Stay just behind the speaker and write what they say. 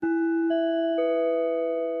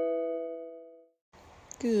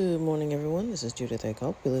Good morning, everyone. This is Judith A.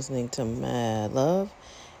 Cope. You're listening to Mad Love.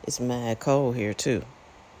 It's mad cold here, too.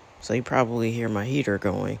 So you probably hear my heater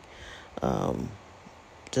going.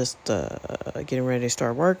 Just getting ready to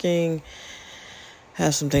start working.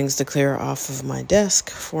 Have some things to clear off of my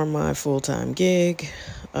desk for my full-time gig.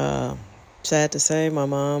 Sad to say, my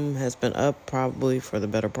mom has been up probably for the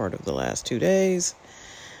better part of the last 2 days.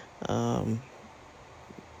 But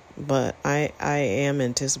I am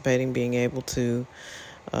anticipating being able to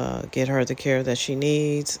get her the care that she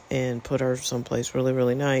needs and put her someplace really,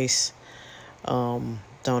 really nice. Don't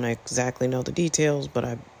exactly know the details, but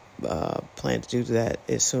I plan to do that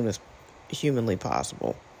as soon as humanly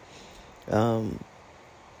possible.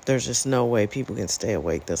 There's just no way people can stay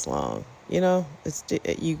awake this long. You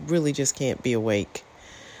really just can't be awake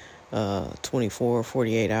 24,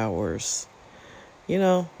 48 hours.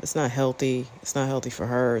 It's not healthy. It's not healthy for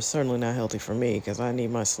her. It's certainly not healthy for me because I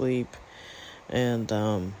need my sleep. And,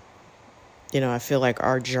 I feel like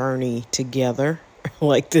our journey together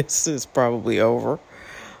like this is probably over.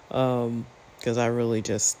 Because I really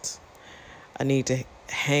I need to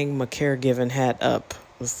hang my caregiving hat up.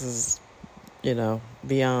 This is,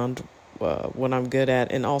 beyond what I'm good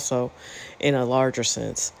at. And also in a larger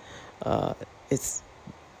sense, it's,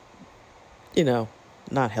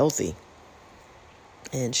 not healthy.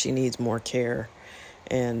 And she needs more care.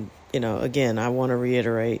 And, again, I want to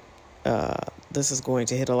reiterate, this is going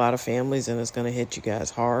to hit a lot of families and it's going to hit you guys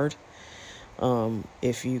hard.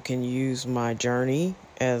 If you can use my journey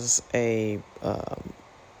as a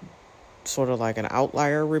sort of like an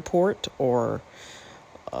outlier report or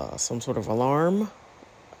some sort of alarm,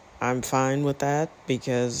 I'm fine with that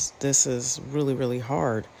because this is really, really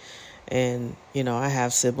hard. And, I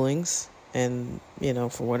have siblings and,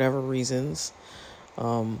 for whatever reasons,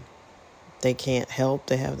 they can't help.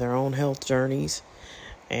 They have their own health journeys.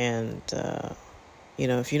 And,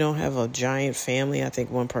 if you don't have a giant family, I think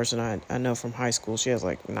one person I know from high school, she has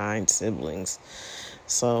like 9 siblings.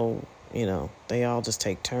 So, they all just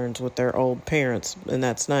take turns with their old parents, and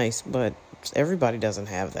that's nice. But everybody doesn't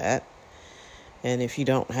have that. And if you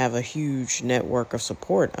don't have a huge network of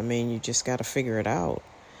support, you just got to figure it out.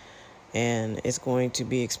 And it's going to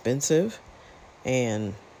be expensive.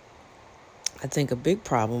 And I think a big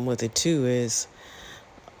problem with it, too, is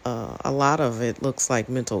a lot of it looks like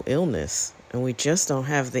mental illness. And we just don't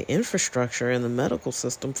have the infrastructure in the medical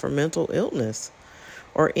system for mental illness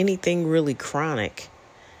or anything really chronic,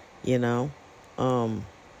 Right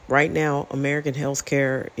now, American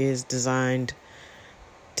healthcare is designed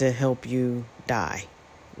to help you die,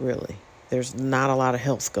 really. There's not a lot of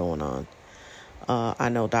health going on. I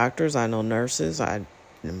know doctors, I know nurses. I'm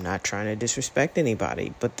not trying to disrespect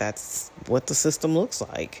anybody, but that's what the system looks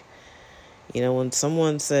like. When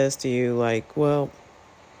someone says to you, like, well,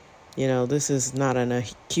 this is not an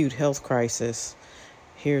acute health crisis.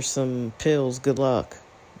 Here's some pills. Good luck.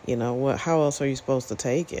 How else are you supposed to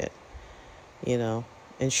take it? The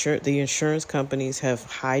insurance companies have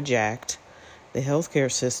hijacked the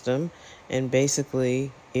healthcare system. And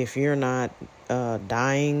basically, if you're not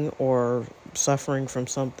dying or suffering from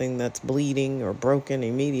something that's bleeding or broken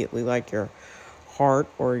immediately, like your heart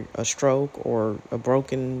or a stroke or a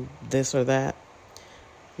broken this or that,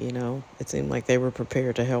 it seemed like they were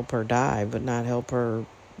prepared to help her die, but not help her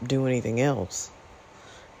do anything else.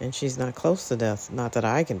 And she's not close to death, not that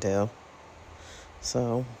I can tell.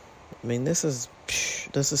 So, this is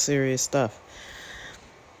serious stuff.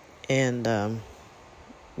 And,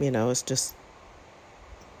 it's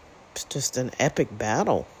just an epic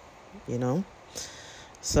battle,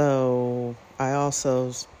 So I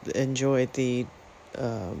also enjoyed the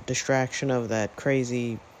distraction of that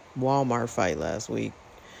crazy Walmart fight last week.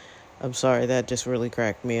 I'm sorry, that just really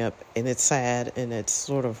cracked me up. And it's sad and it's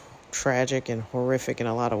sort of tragic and horrific in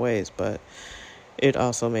a lot of ways, but it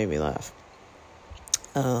also made me laugh.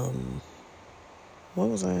 What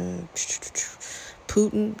was I?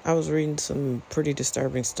 Putin. I was reading some pretty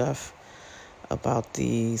disturbing stuff about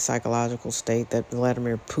the psychological state that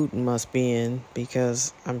Vladimir Putin must be in,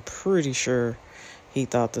 because I'm pretty sure he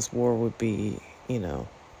thought this war would be,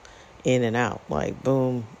 in and out. Like,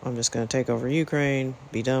 boom, I'm just going to take over Ukraine,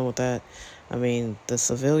 be done with that. The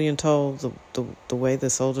civilian toll, the way the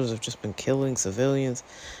soldiers have just been killing civilians,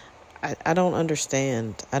 I don't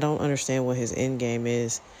understand. I don't understand what his end game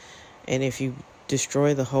is. And if you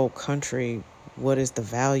destroy the whole country, what is the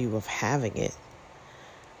value of having it?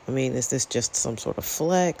 Is this just some sort of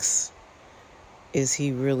flex? Is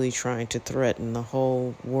he really trying to threaten the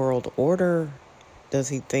whole world order? Does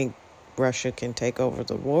he think Russia can take over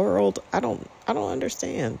the world? I don't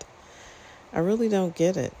understand. I really don't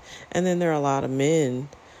get it. And then there are a lot of men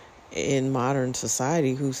in modern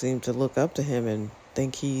society who seem to look up to him and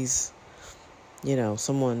think he's,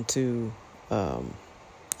 someone to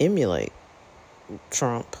emulate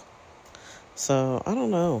Trump. So I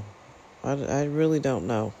don't know. I really don't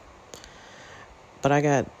know. But I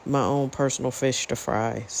got my own personal fish to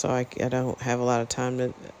fry, so I don't have a lot of time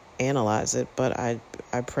to analyze it. But I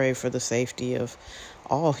pray for the safety of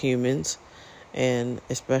all humans, and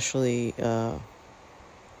especially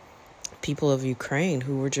people of Ukraine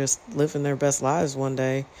who were just living their best lives one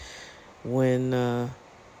day when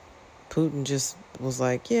Putin just was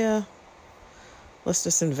like, yeah, let's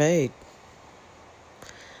just invade.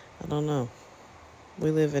 I don't know.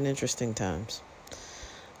 We live in interesting times.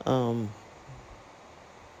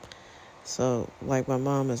 So, like, my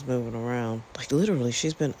mom is moving around. Like, literally,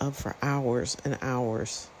 she's been up for hours and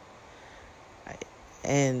hours.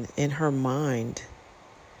 And in her mind,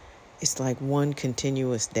 it's like one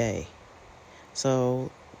continuous day. So,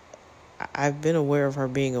 I've been aware of her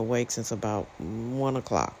being awake since about 1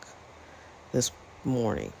 o'clock this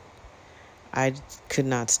morning. I could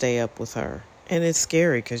not stay up with her. And it's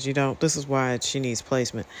scary because this is why she needs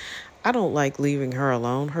placement. I don't like leaving her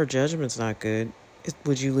alone. Her judgment's not good.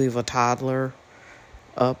 Would you leave a toddler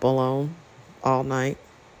up alone all night?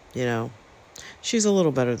 She's a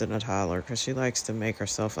little better than a toddler because she likes to make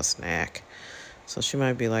herself a snack. So she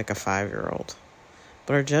might be like a 5-year-old.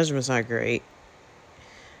 But her judgment's not great.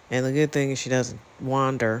 And the good thing is she doesn't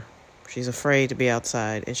wander. She's afraid to be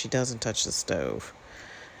outside, and she doesn't touch the stove.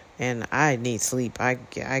 And I need sleep. I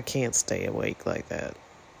can't stay awake like that,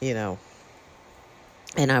 And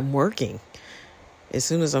I'm working. As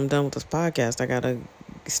soon as I'm done with this podcast, I got to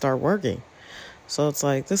start working. So it's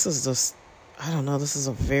like, this is just, I don't know, this is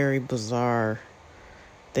a very bizarre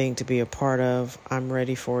thing to be a part of. I'm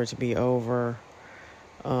ready for it to be over.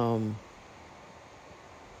 Her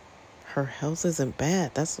health isn't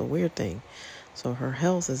bad. That's the weird thing. So her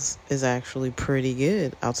health is actually pretty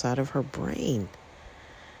good outside of her brain.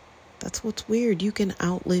 That's what's weird. You can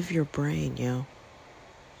outlive your brain, yo.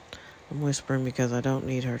 I'm whispering because I don't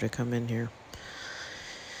need her to come in here.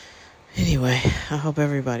 Anyway, I hope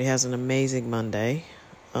everybody has an amazing Monday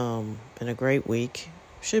and a great week.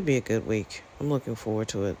 Should be a good week. I'm looking forward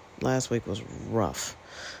to it. Last week was rough,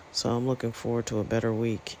 so I'm looking forward to a better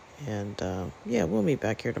week. And we'll meet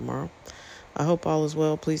back here tomorrow. I hope all is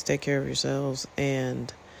well. Please take care of yourselves.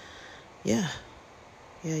 And yeah.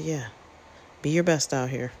 Be your best out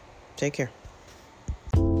here. Take care.